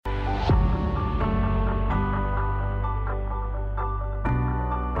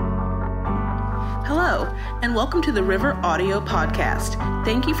Hello, and welcome to the River Audio Podcast.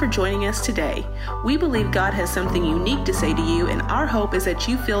 Thank you for joining us today. We believe God has something unique to say to you, and our hope is that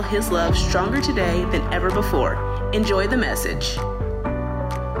you feel His love stronger today than ever before. Enjoy the message.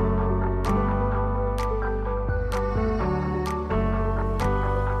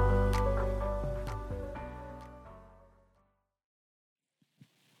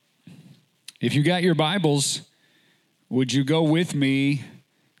 If you got your Bibles, would you go with me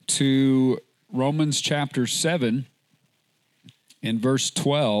to Romans chapter 7 and verse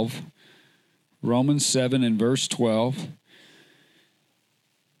 12? Romans 7 and verse 12.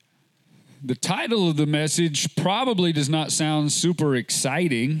 The title of the message probably does not sound super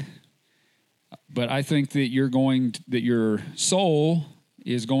exciting, but I think that your soul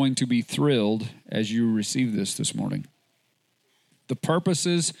is going to be thrilled as you receive this morning. The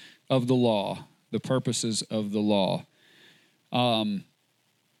purposes of the law. The purposes of the law.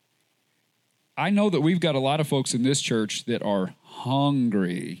 I know that we've got a lot of folks in this church that are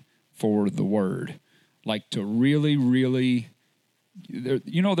hungry for the word. Like to really,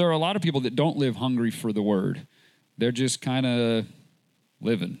 there are a lot of people that don't live hungry for the word. They're just kind of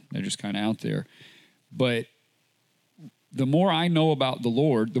living. They're just kind of out there. But the more I know about the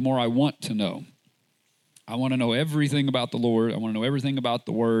Lord, the more I want to know. I want to know everything about the Lord. I want to know everything about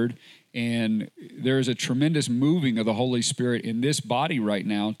the Word. And there is a tremendous moving of the Holy Spirit in this body right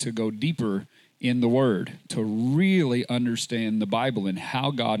now to go deeper in the Word, to really understand the Bible and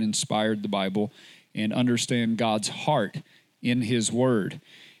how God inspired the Bible and understand God's heart in His Word.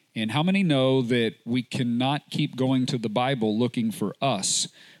 And how many know that we cannot keep going to the Bible looking for us?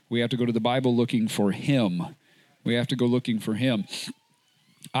 We have to go to the Bible looking for Him. We have to go looking for Him.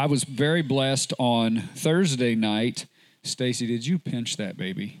 I was very blessed on Thursday night. Stacy, did you pinch that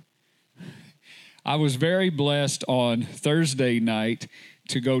baby? I was very blessed on Thursday night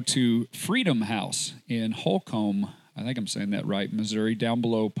to go to Freedom House in Holcomb. I think I'm saying that right, Missouri, down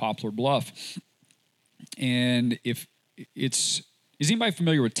below Poplar Bluff. And is anybody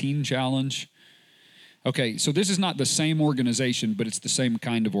familiar with Teen Challenge? Okay, so this is not the same organization, but it's the same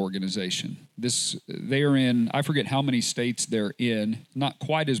kind of organization. They are in, I forget how many states they're in, not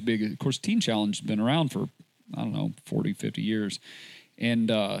quite as big. Of course, Teen Challenge has been around for, 40, 50 years. And,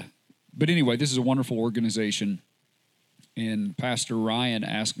 but anyway, this is a wonderful organization. And Pastor Ryan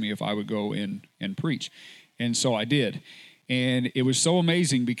asked me if I would go in and preach. And so I did. And it was so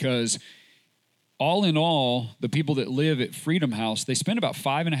amazing because all in all, the people that live at Freedom House, they spend about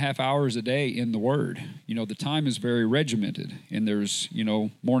 5.5 hours a day in the Word. The time is very regimented. And there's,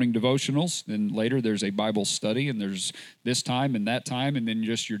 morning devotionals. Then later there's a Bible study. And there's this time and that time. And then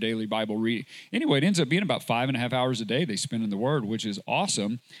just your daily Bible reading. Anyway, it ends up being about 5.5 hours a day they spend in the Word, which is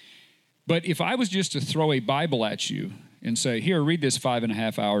awesome. But if I was just to throw a Bible at you and say, here, read this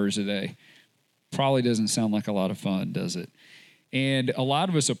 5.5 hours a day, probably doesn't sound like a lot of fun, does it? And a lot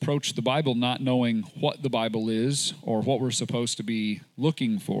of us approach the Bible not knowing what the Bible is or what we're supposed to be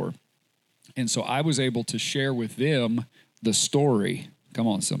looking for. And so I was able to share with them the story. Come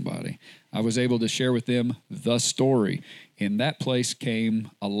on, somebody. I was able to share with them the story. And that place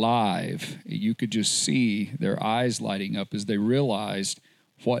came alive. You could just see their eyes lighting up as they realized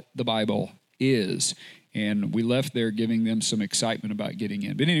what the Bible is. And we left there giving them some excitement about getting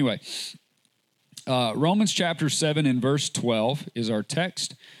in. But anyway, Romans chapter 7 and verse 12 is our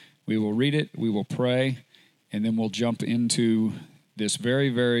text. We will read it, we will pray, and then we'll jump into this very,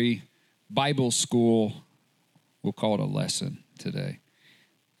 very Bible school, we'll call it a lesson today.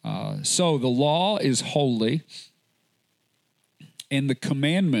 So the law is holy, and the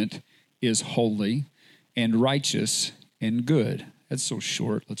commandment is holy and righteous and good. That's so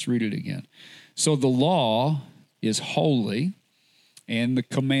short. Let's read it again. So the law is holy, and the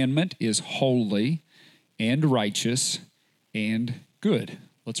commandment is holy and righteous and good.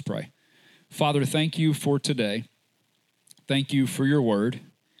 Let's pray. Father, thank you for today. Thank you for your word.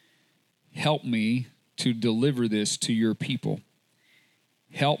 Help me to deliver this to your people.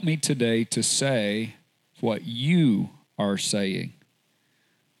 Help me today to say what you are saying.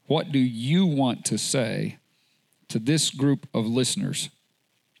 What do you want to say to this group of listeners?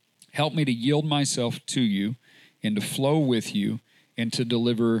 Help me to yield myself to you and to flow with you and to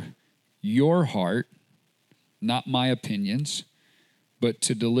deliver your heart, not my opinions, but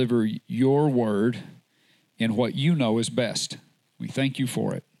to deliver your word and what you know is best. We thank you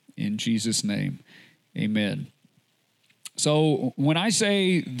for it. In Jesus' name, amen. So when I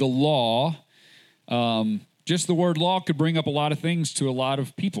say the law, just the word law could bring up a lot of things to a lot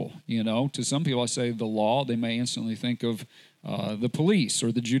of people. To some people I say the law, they may instantly think of the police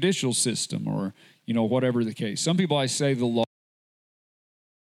or the judicial system or, whatever the case. Some people I say the law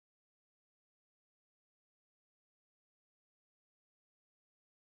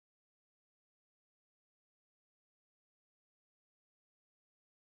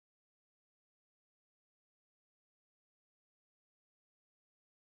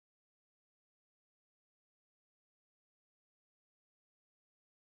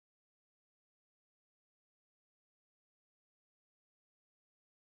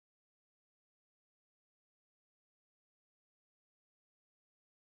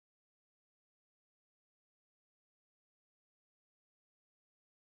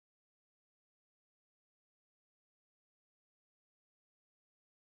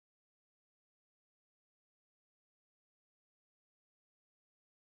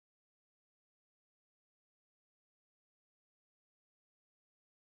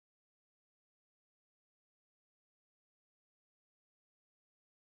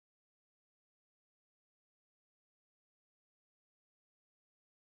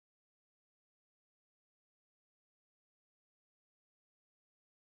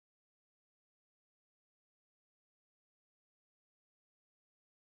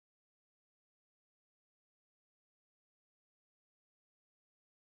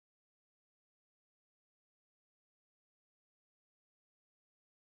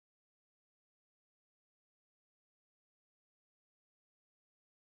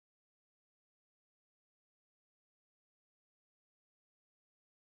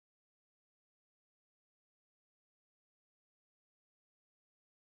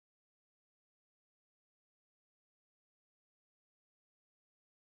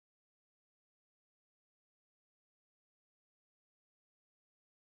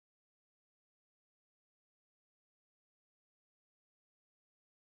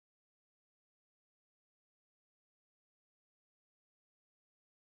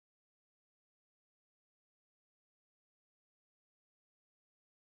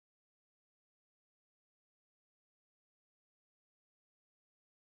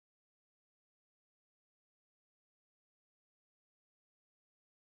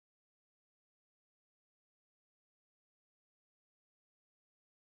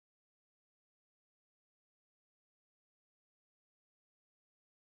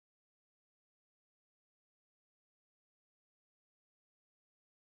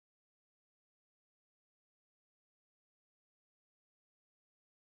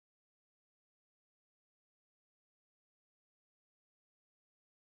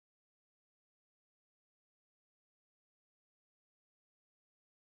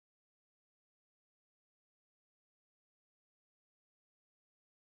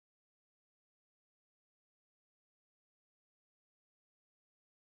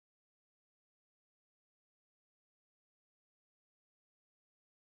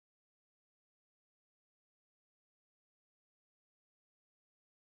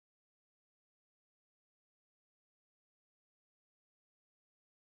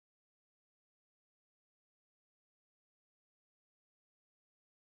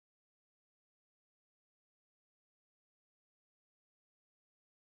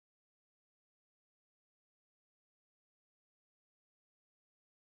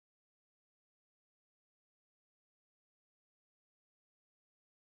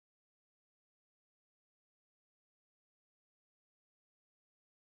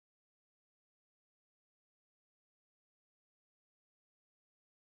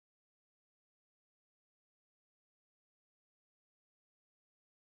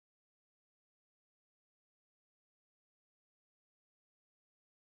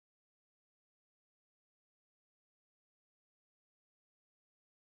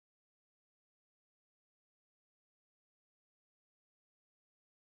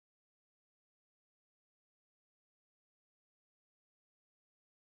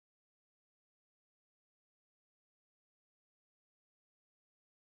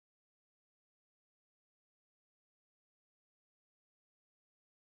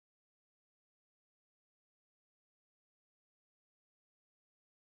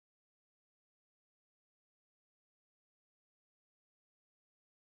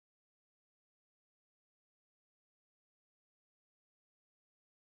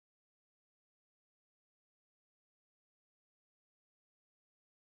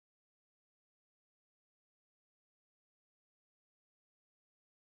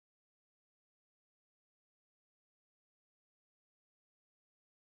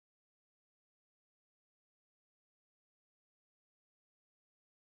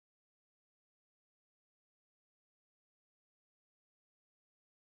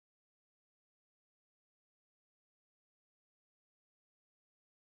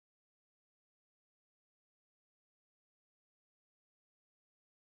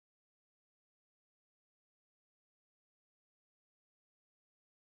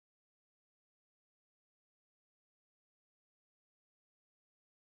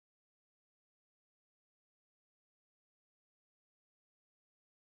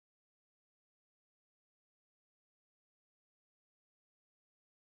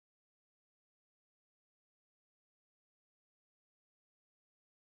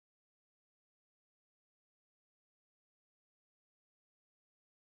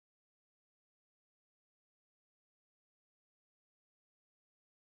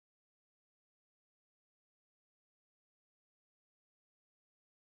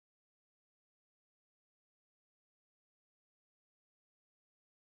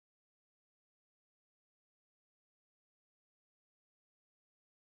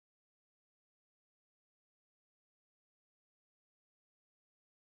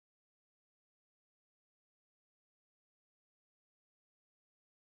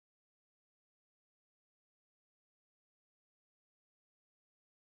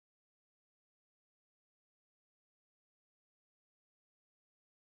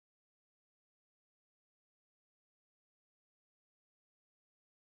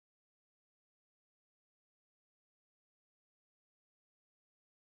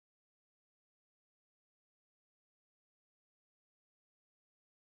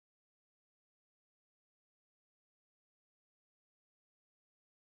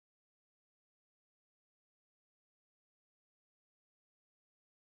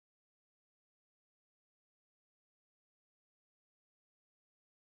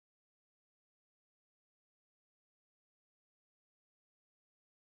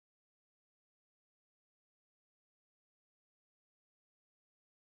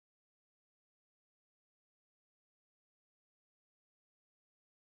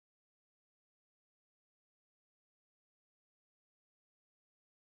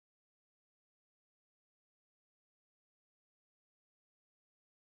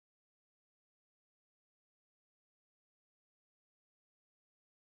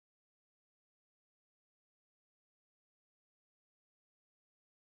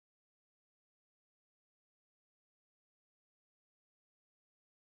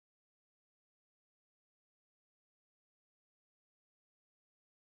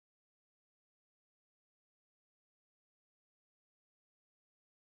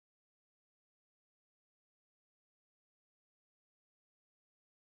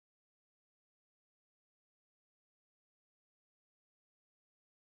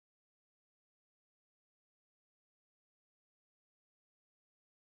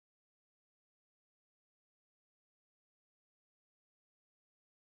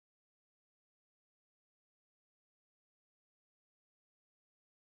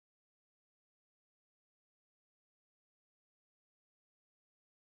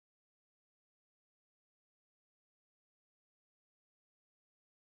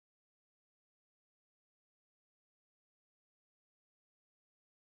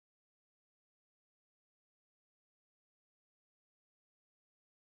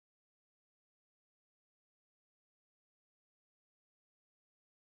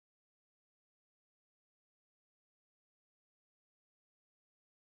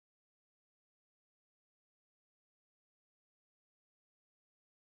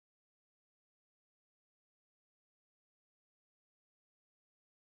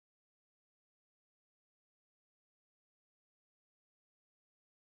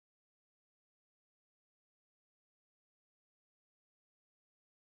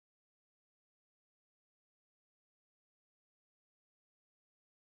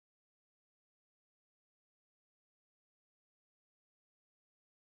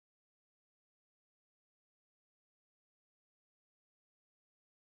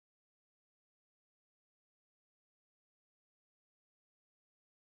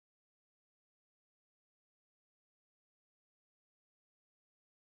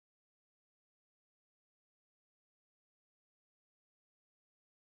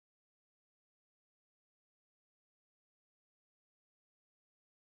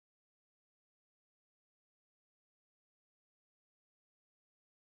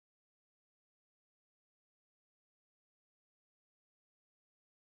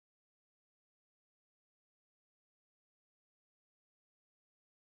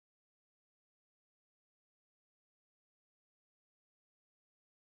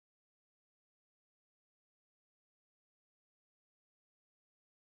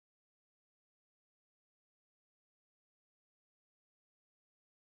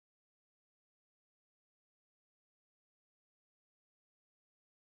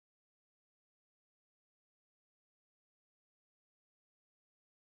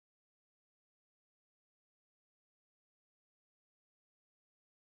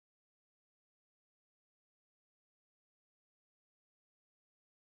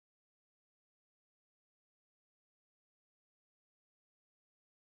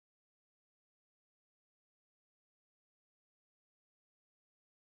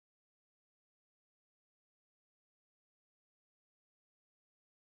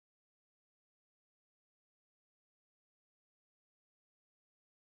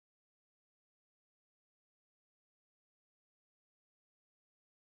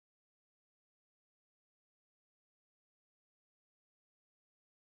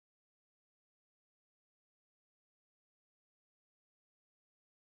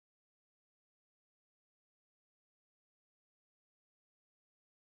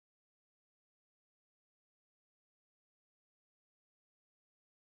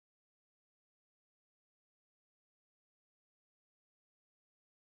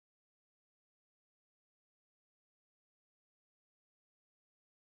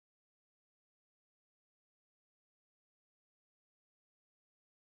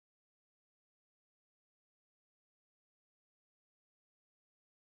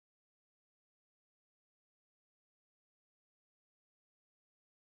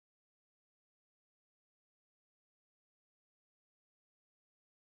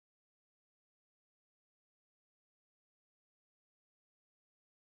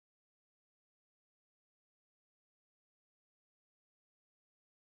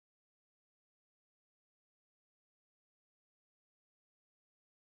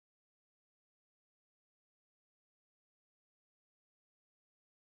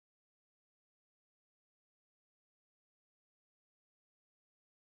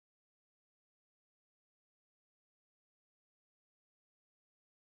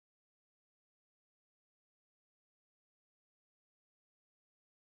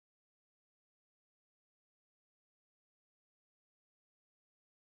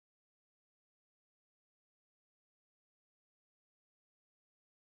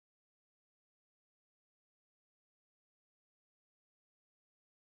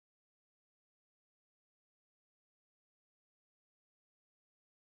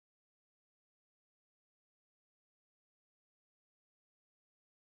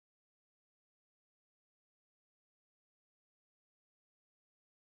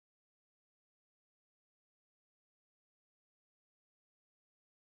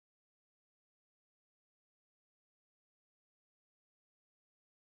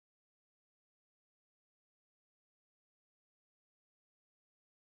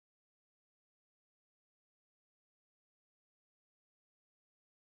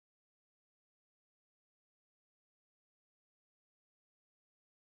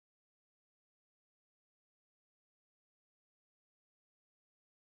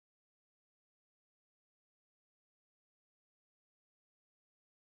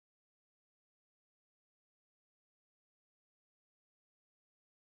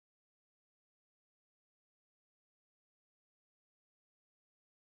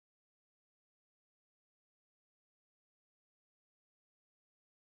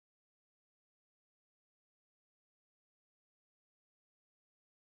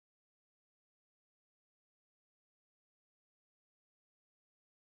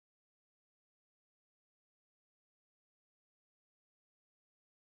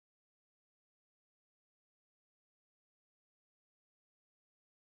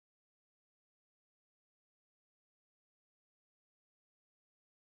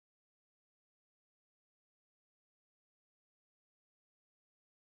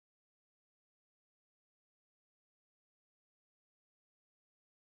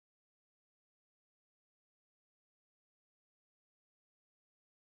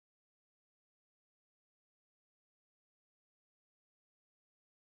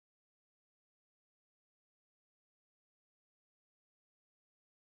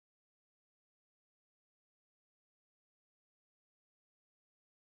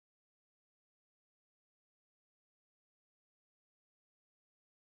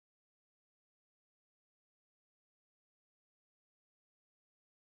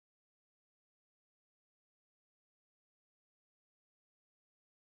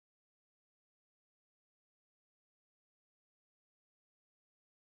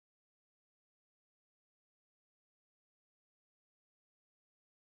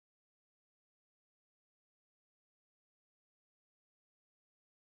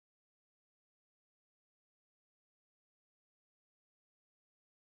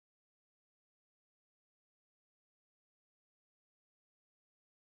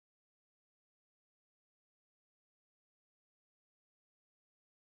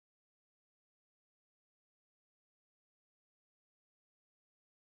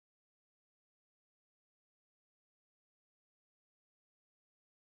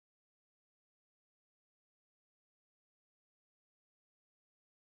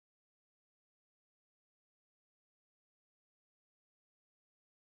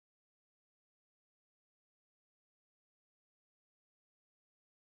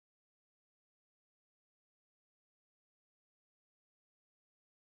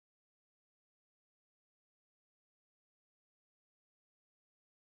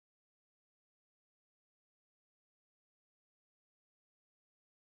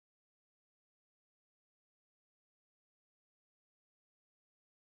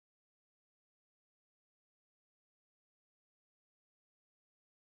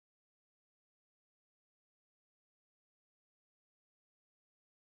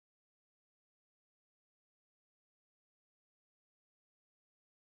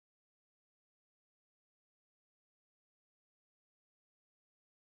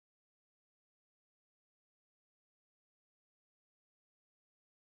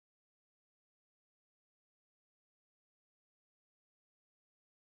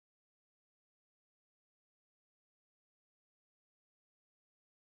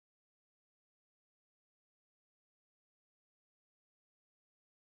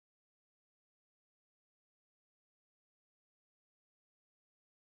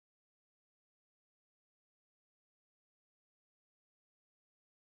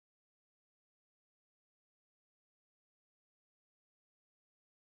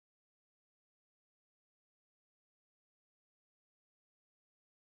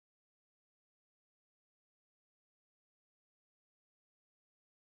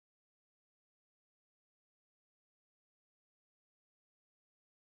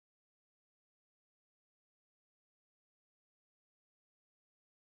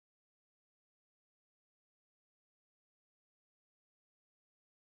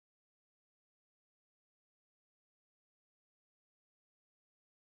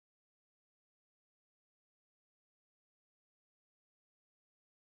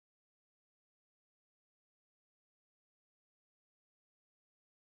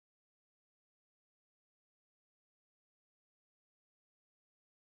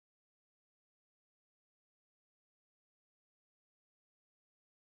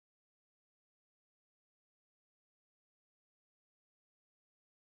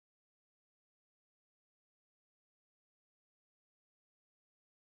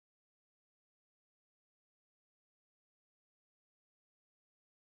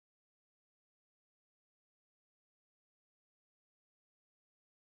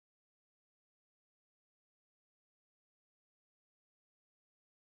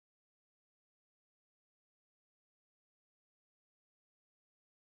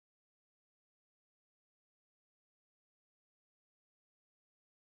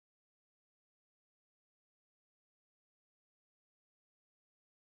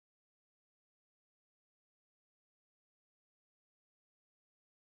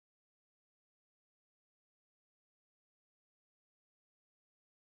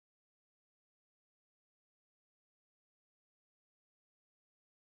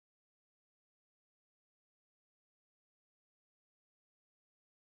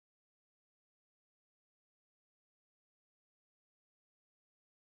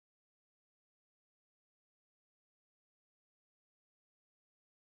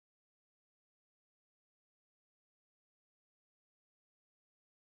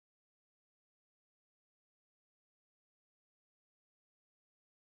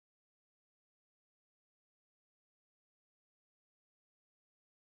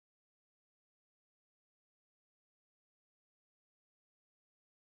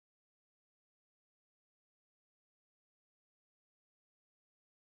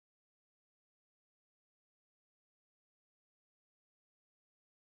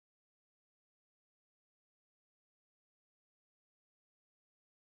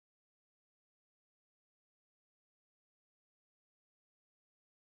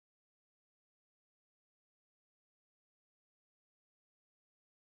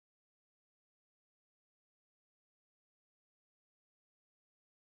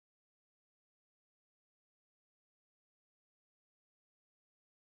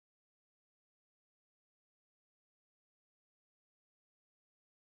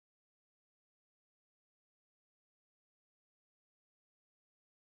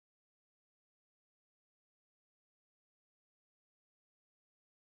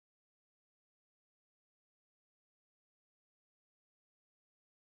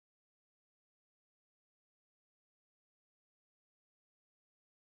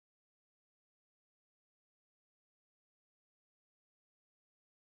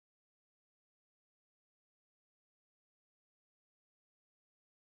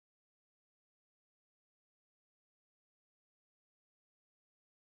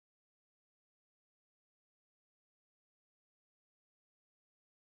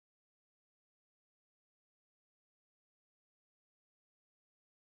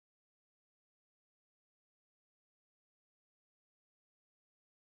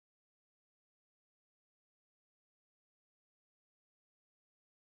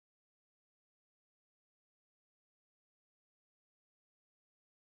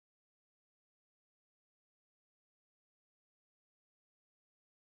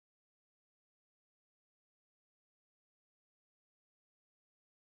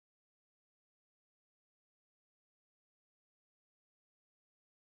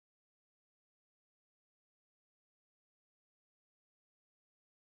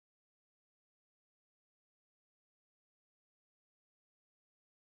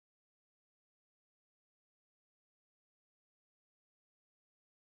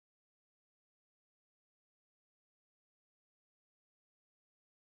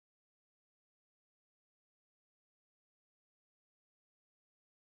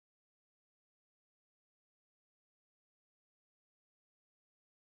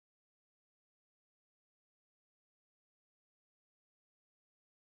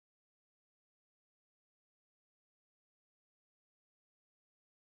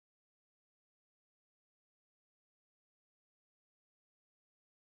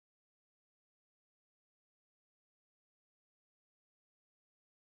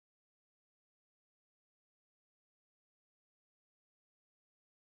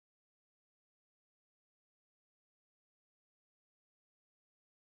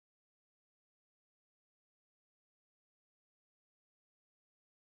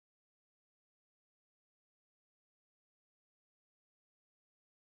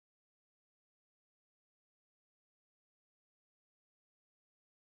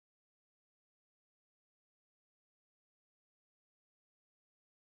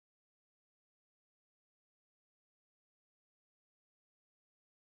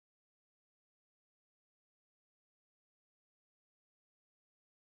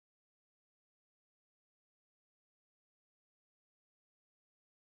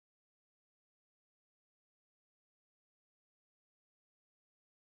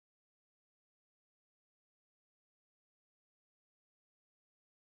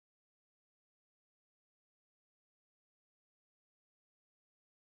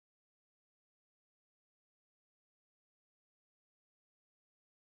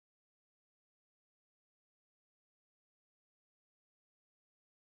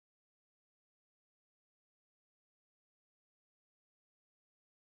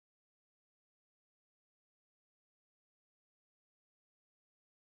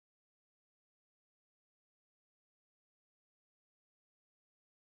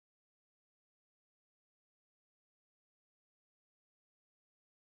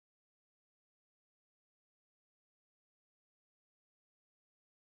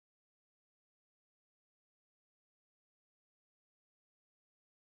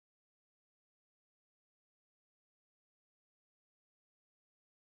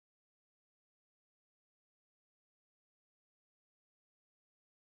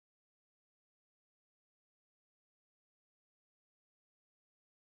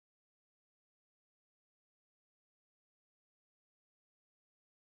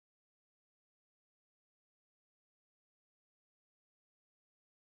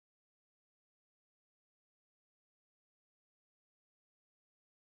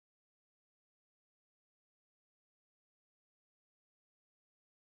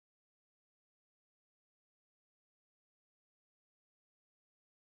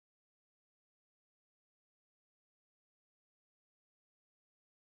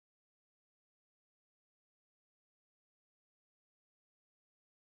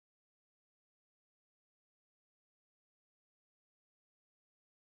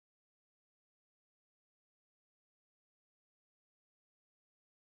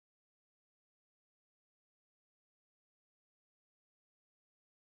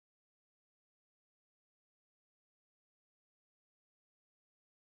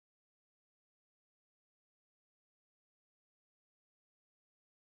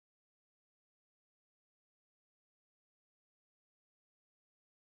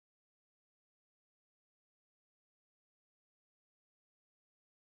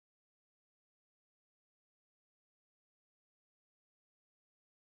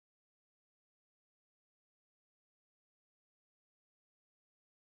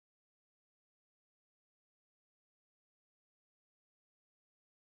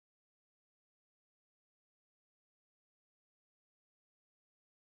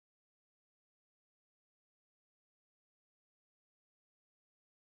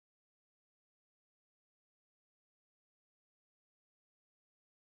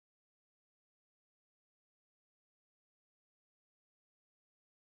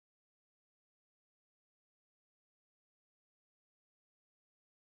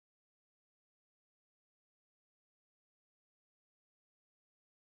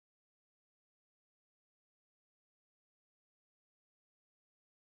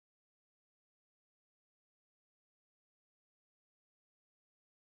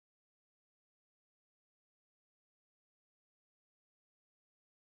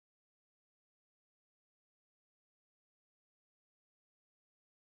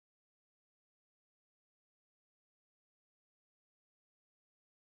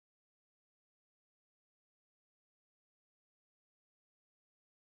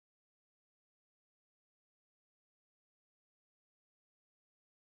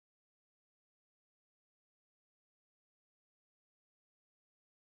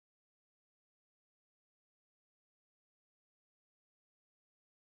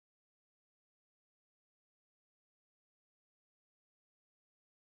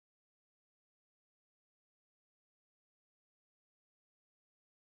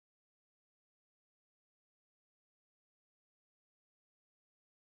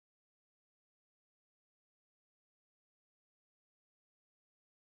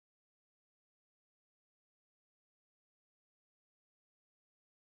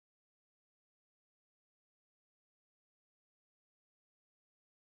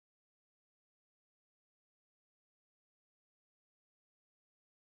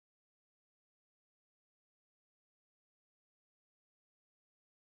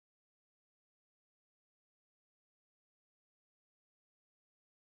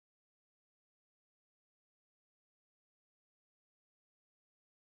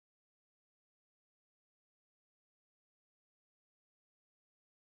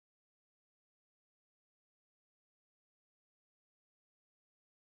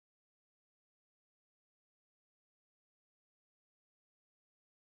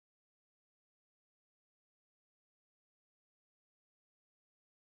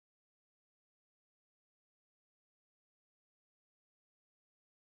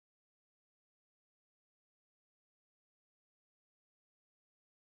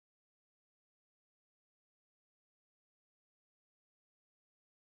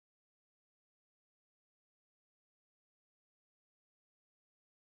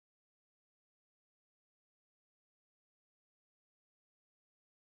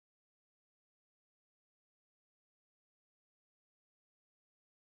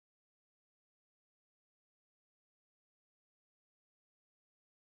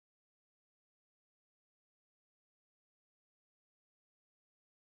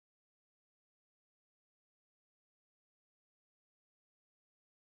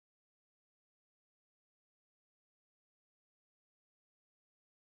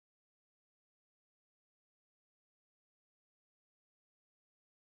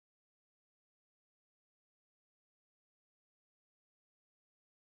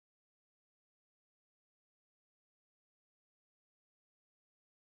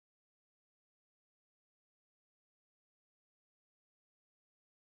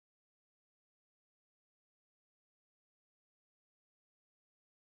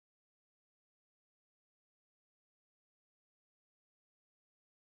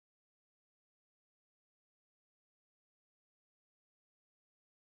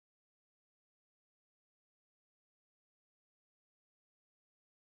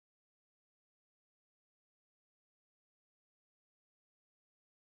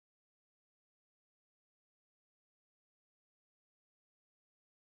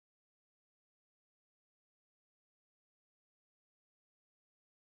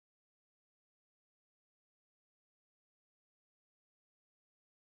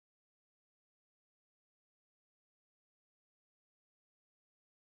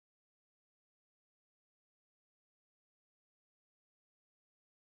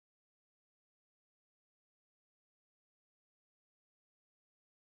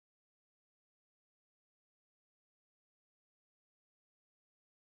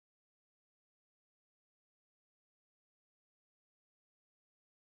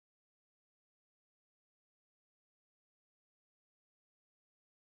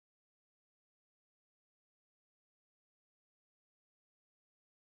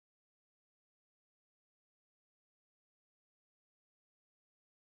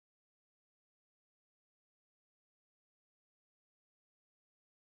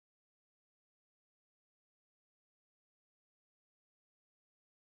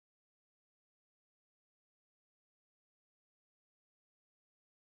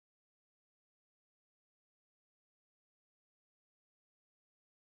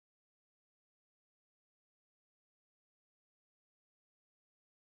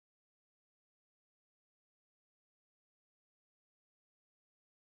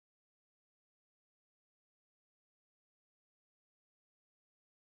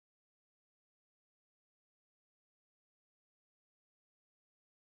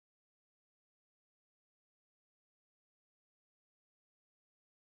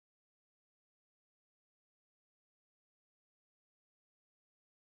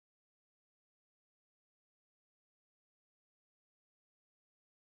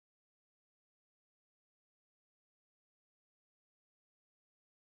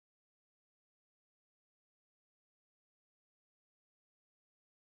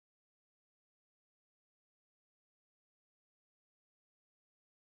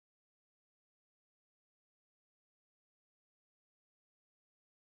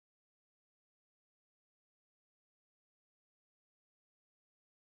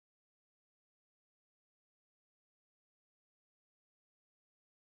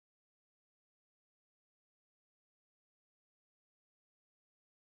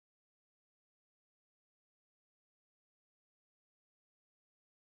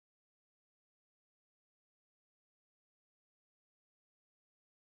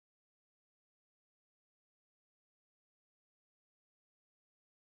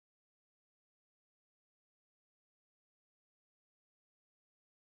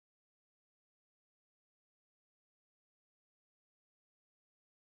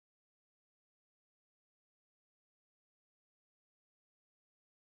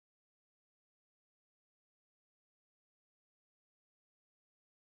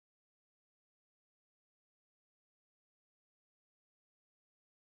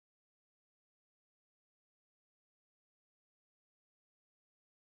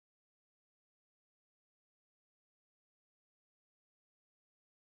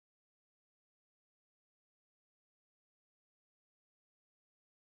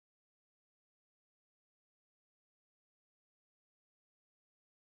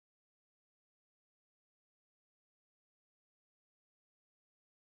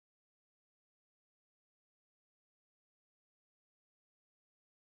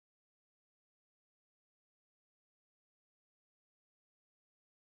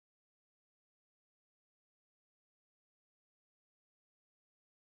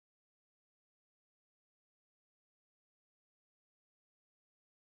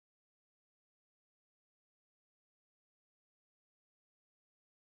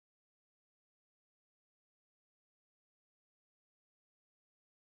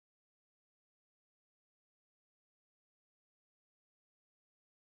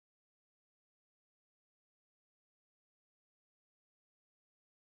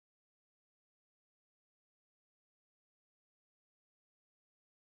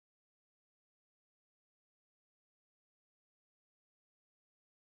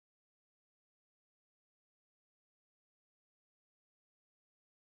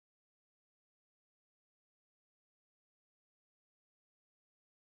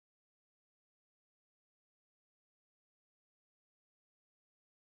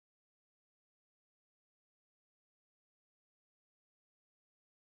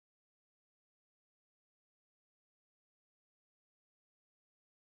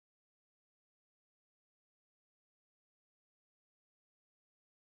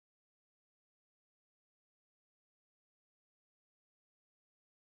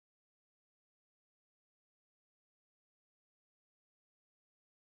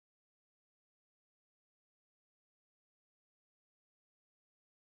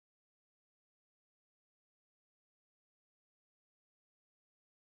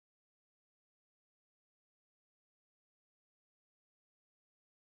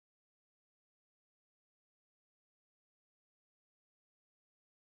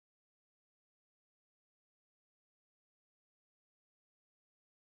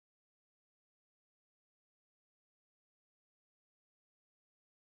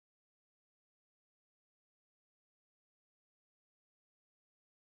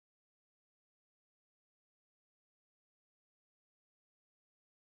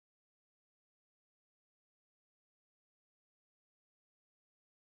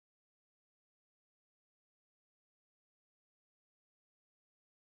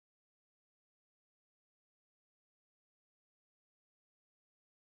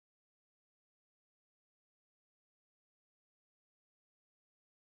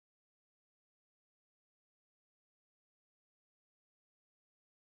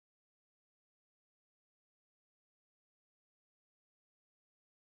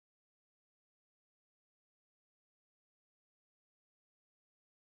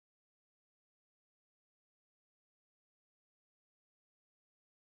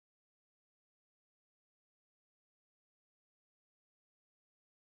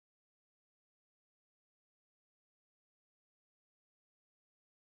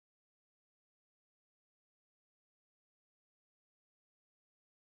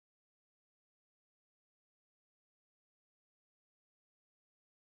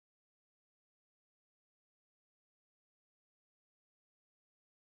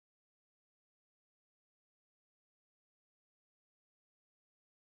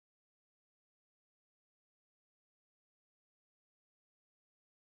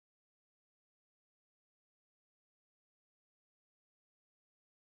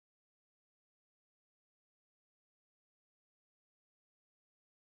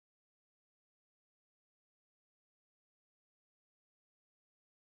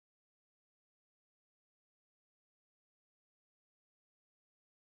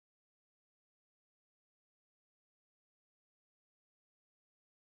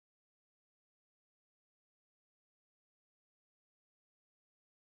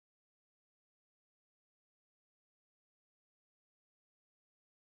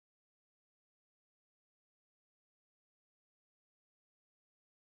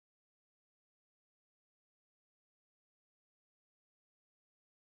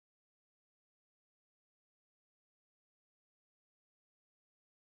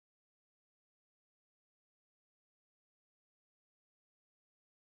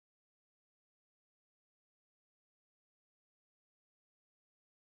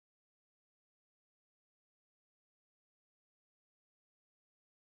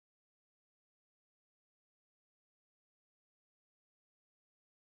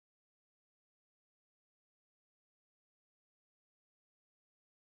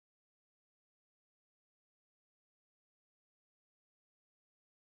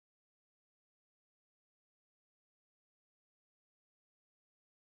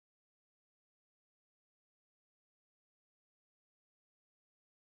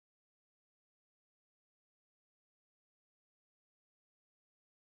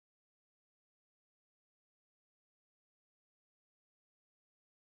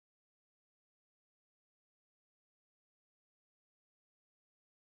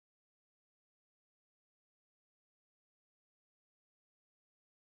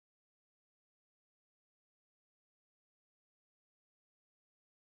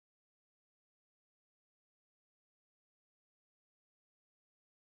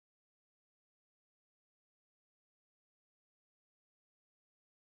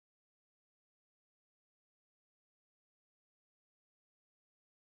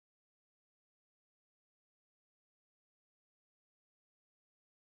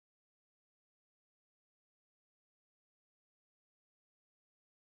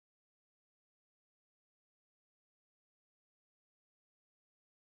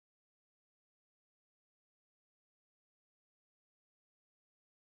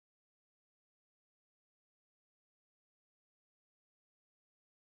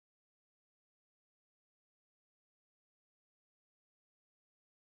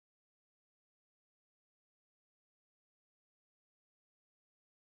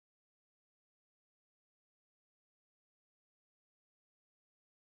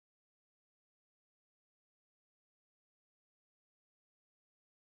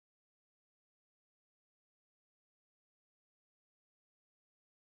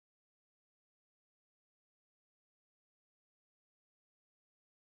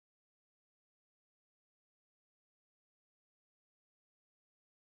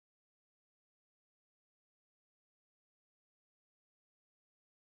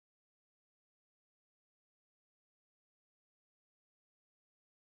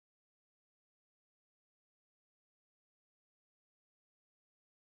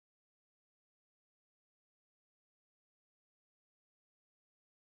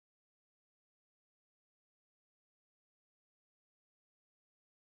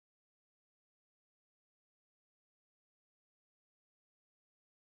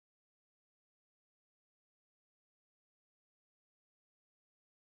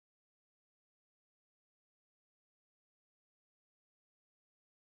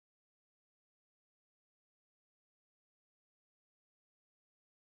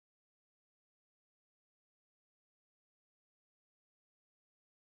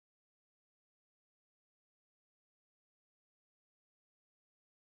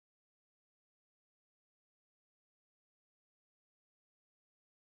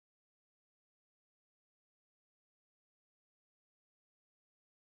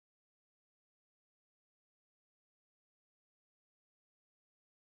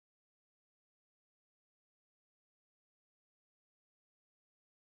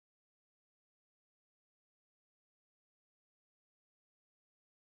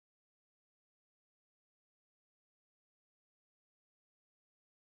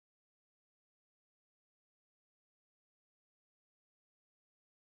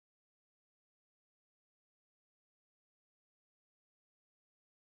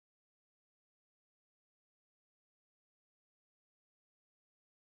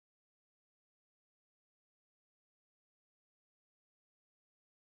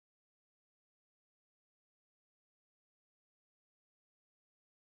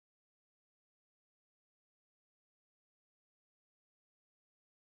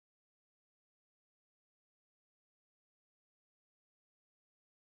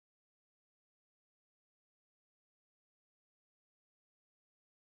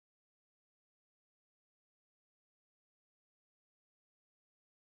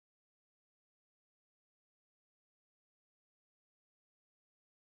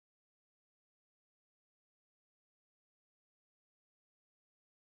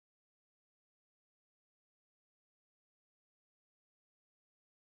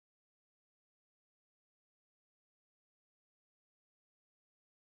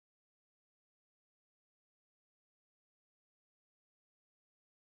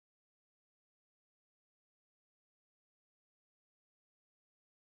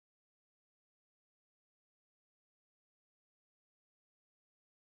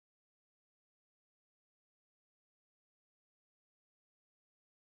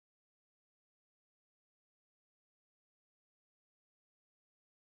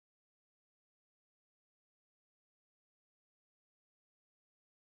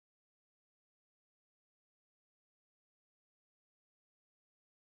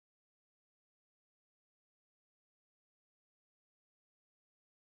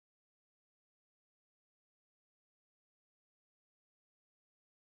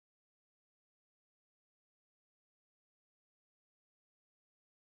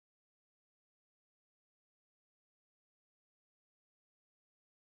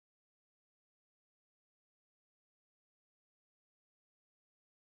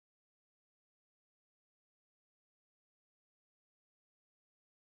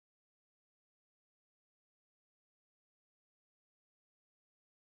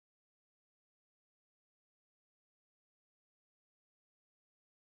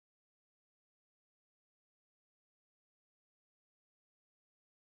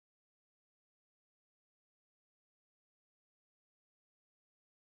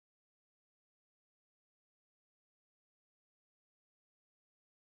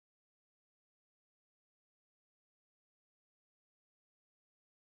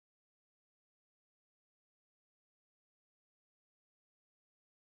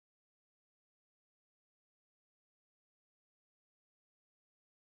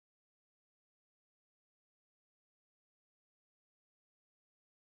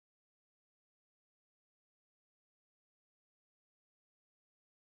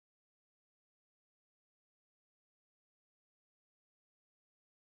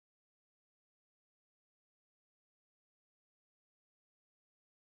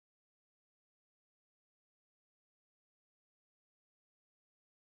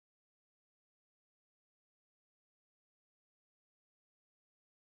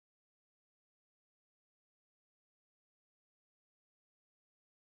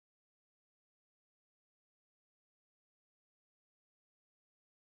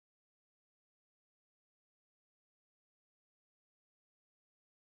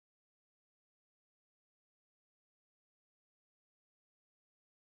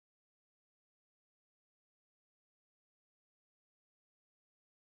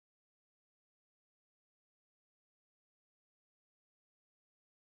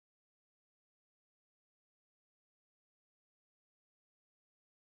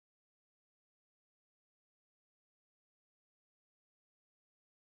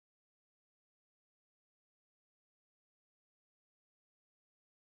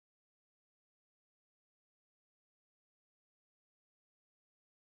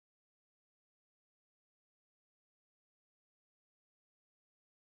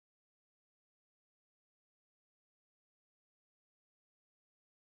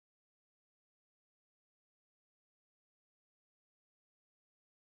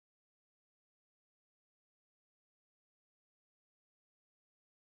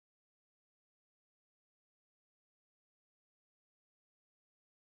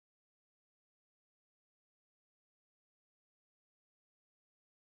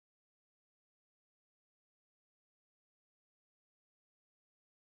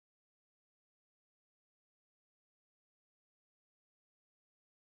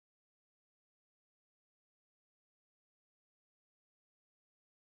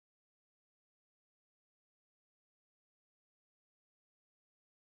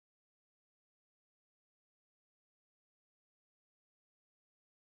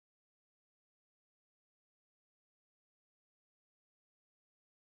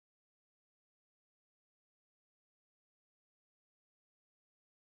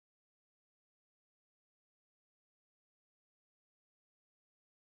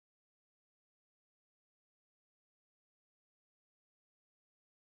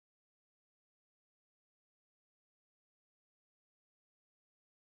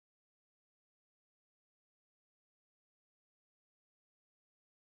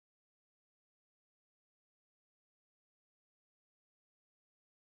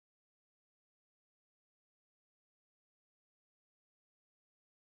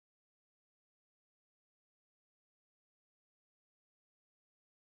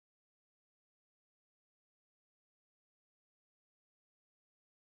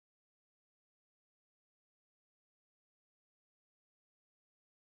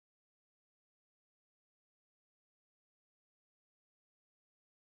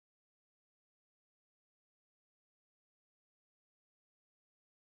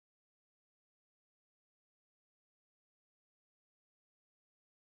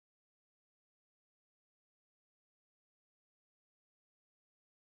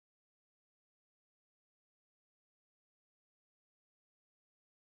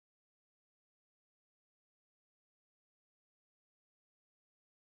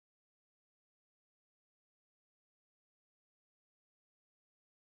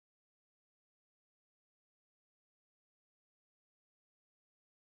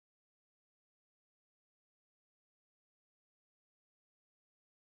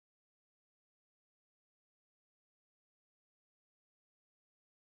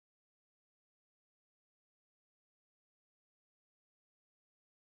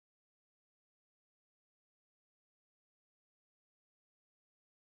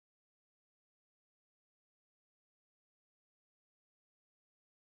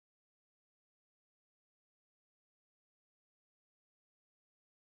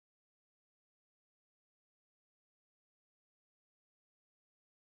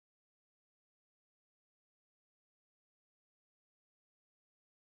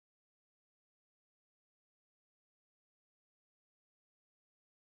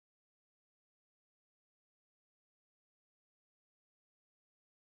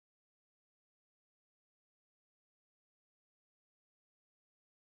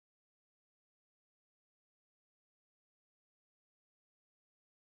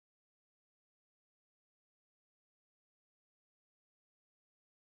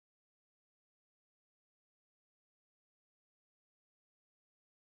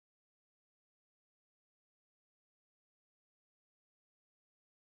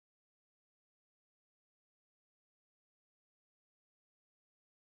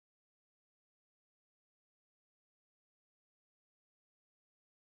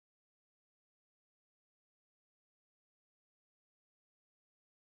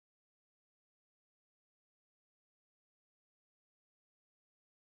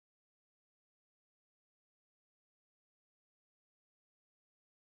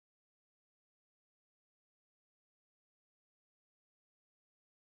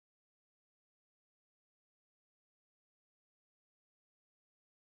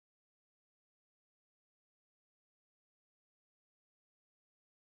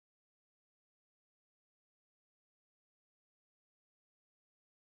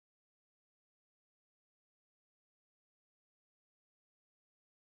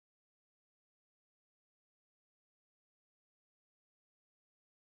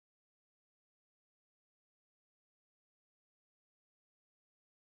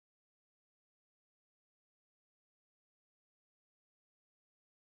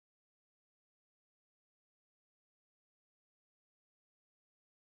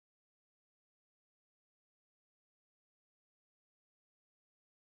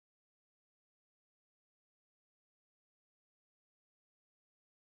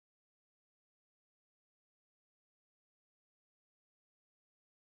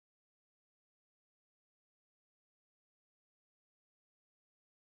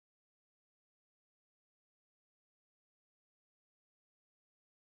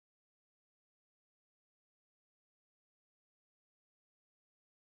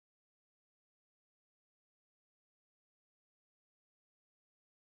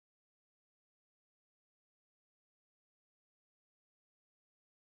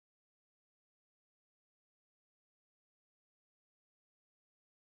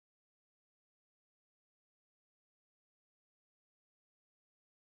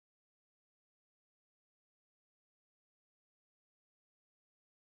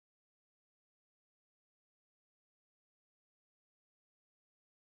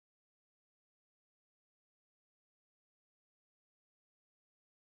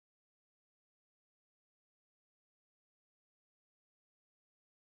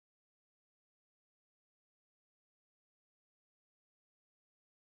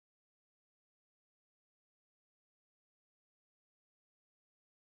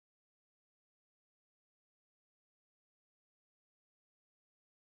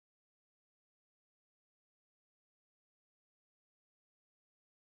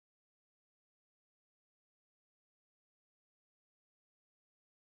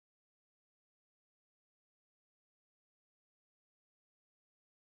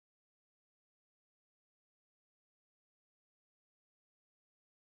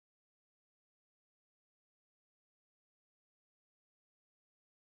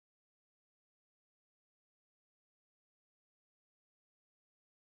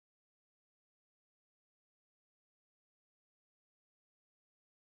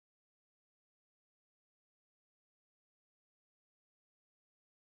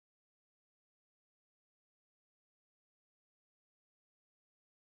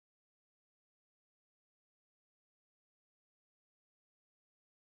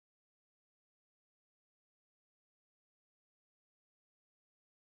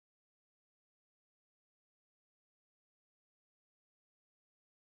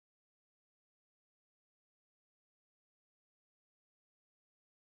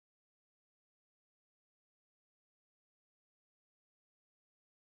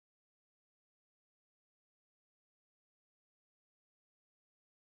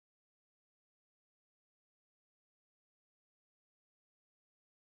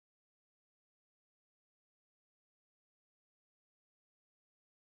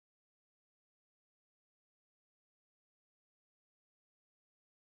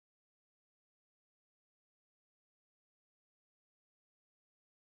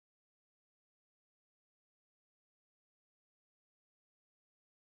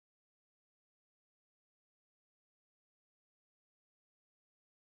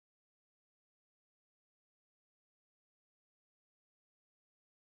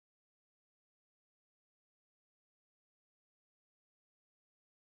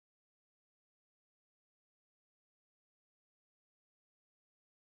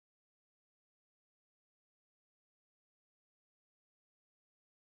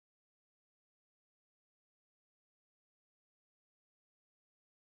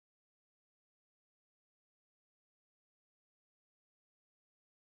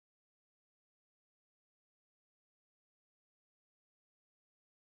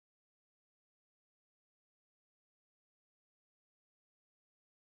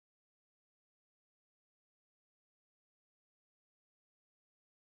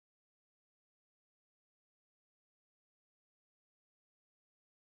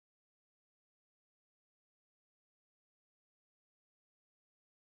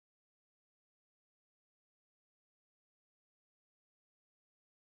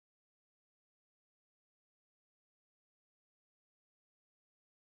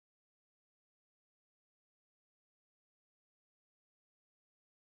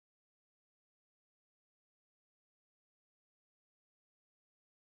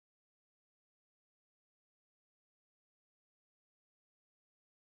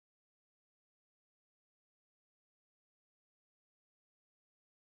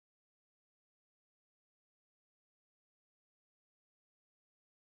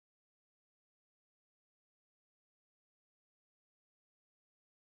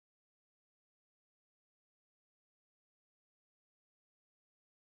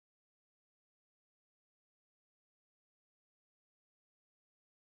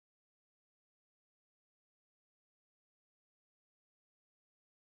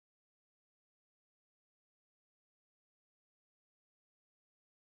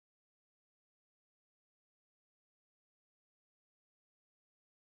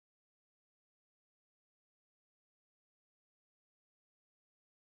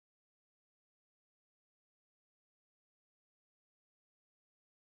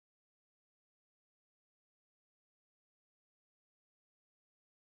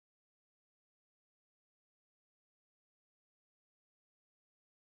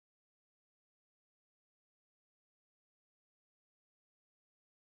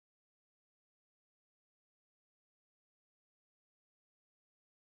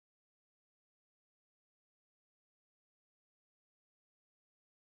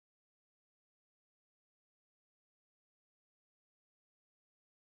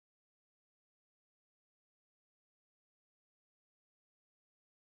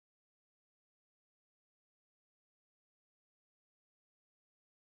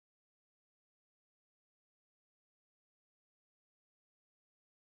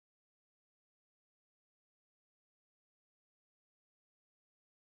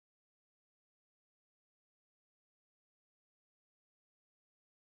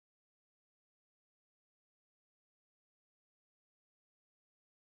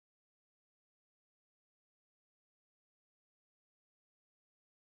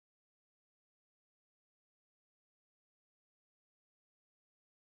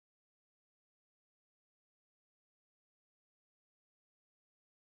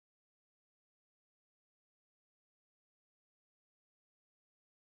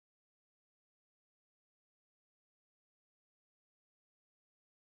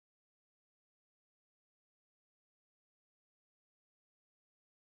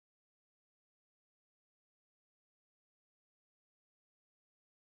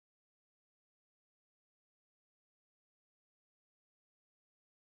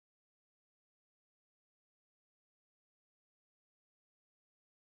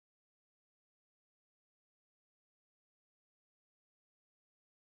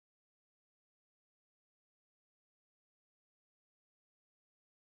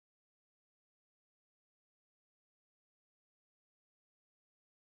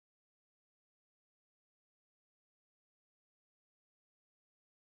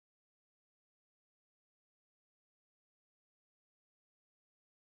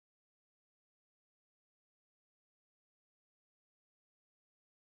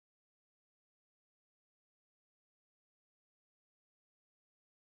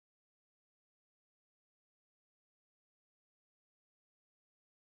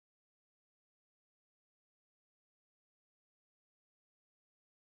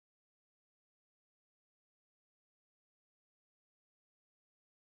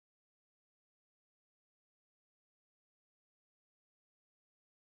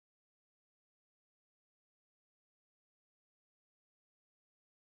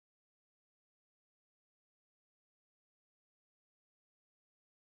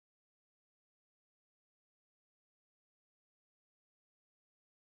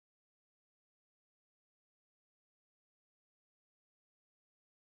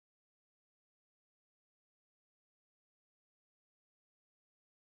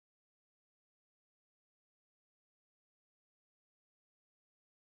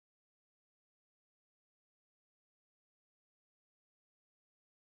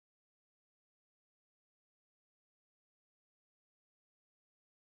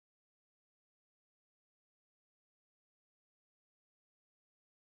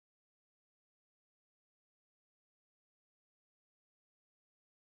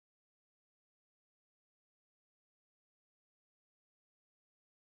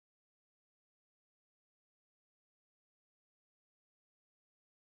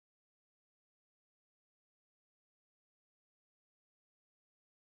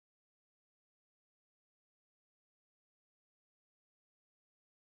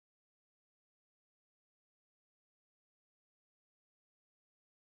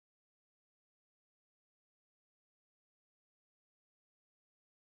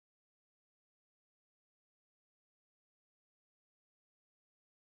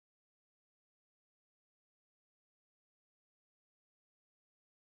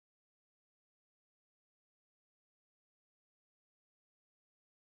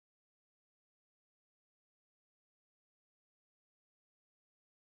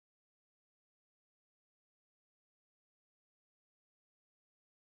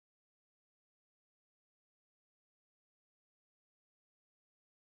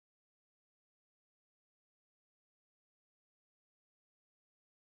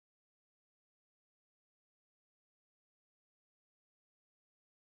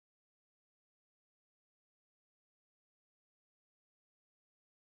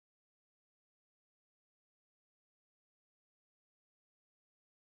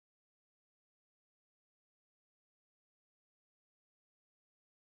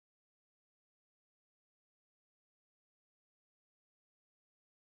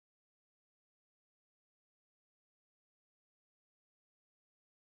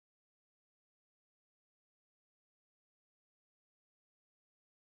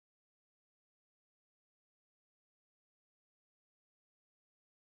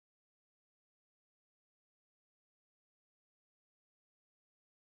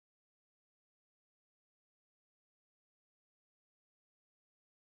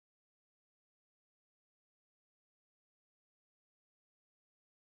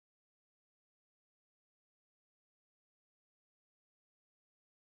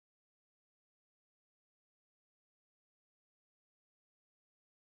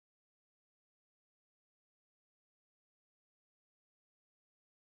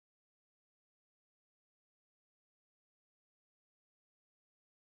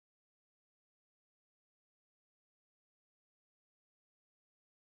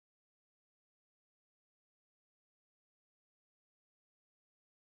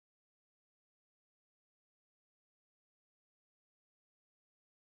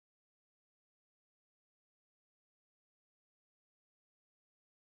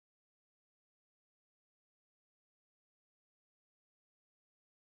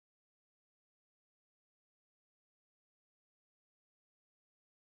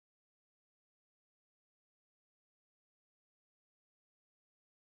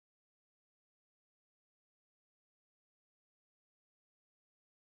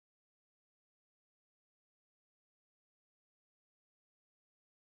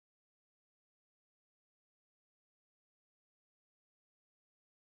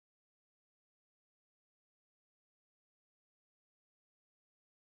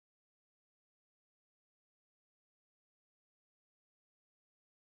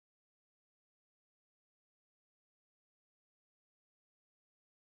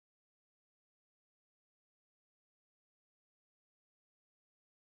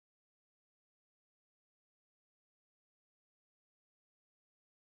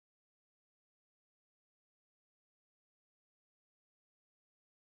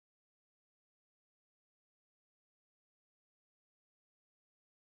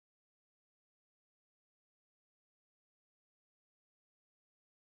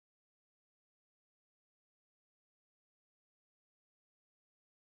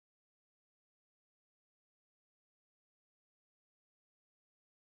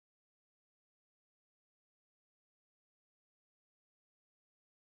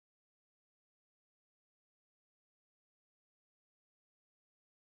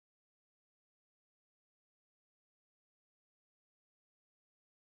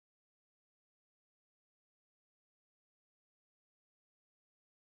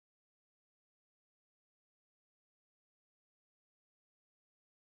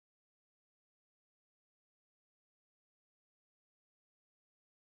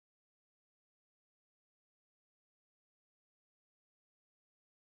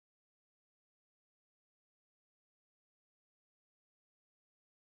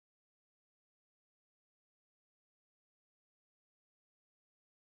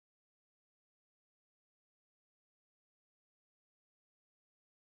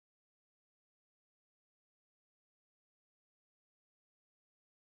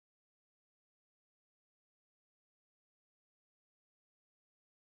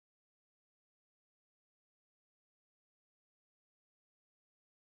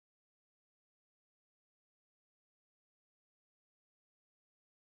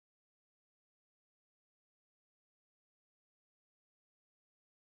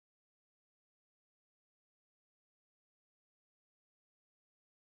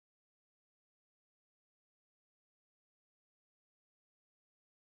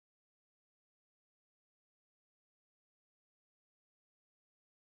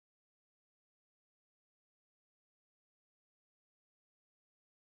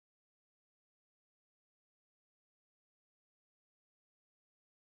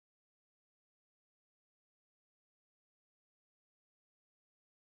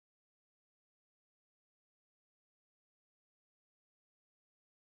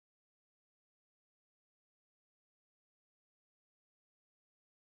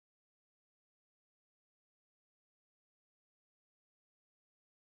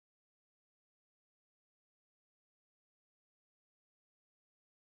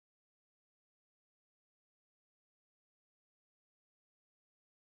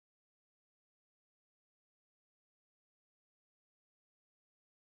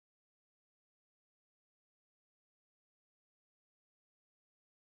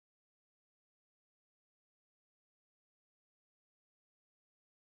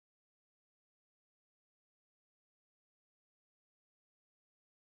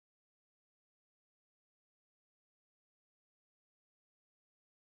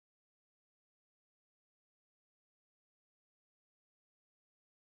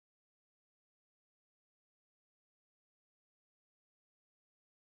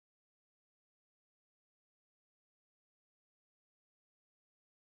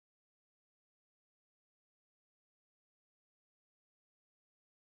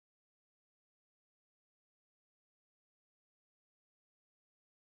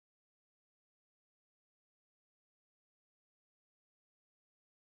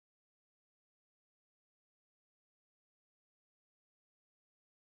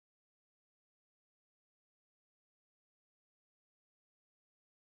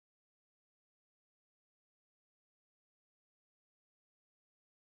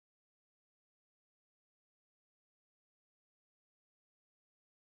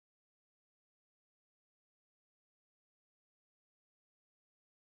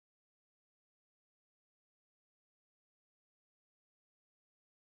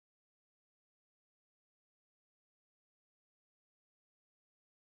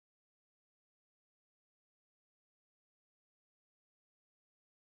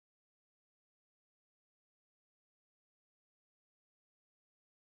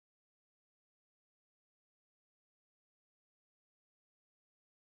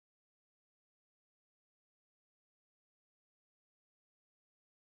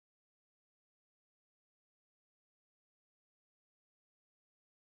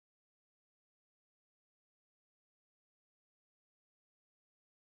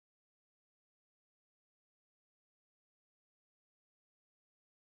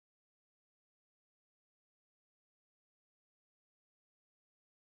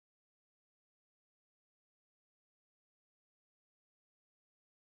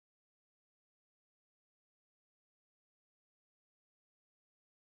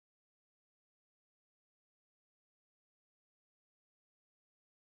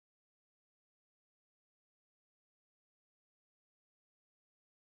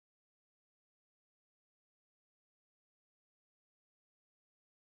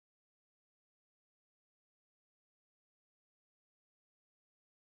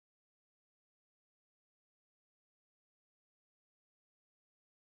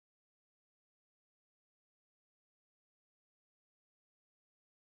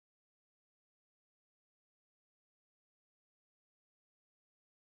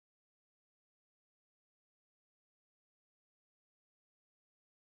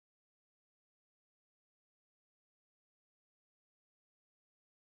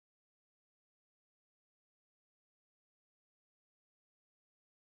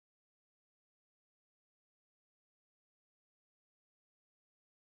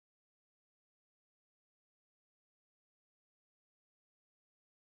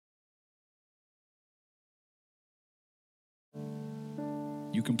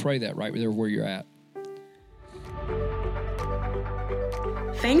You can pray that right there where you're at.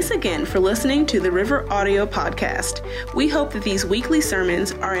 Thanks again for listening to the River Audio Podcast. We hope that these weekly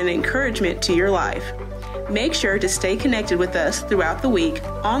sermons are an encouragement to your life. Make sure to stay connected with us throughout the week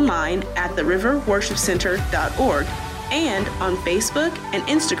online at theriverworshipcenter.org and on Facebook and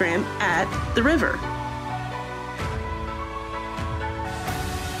Instagram at The River.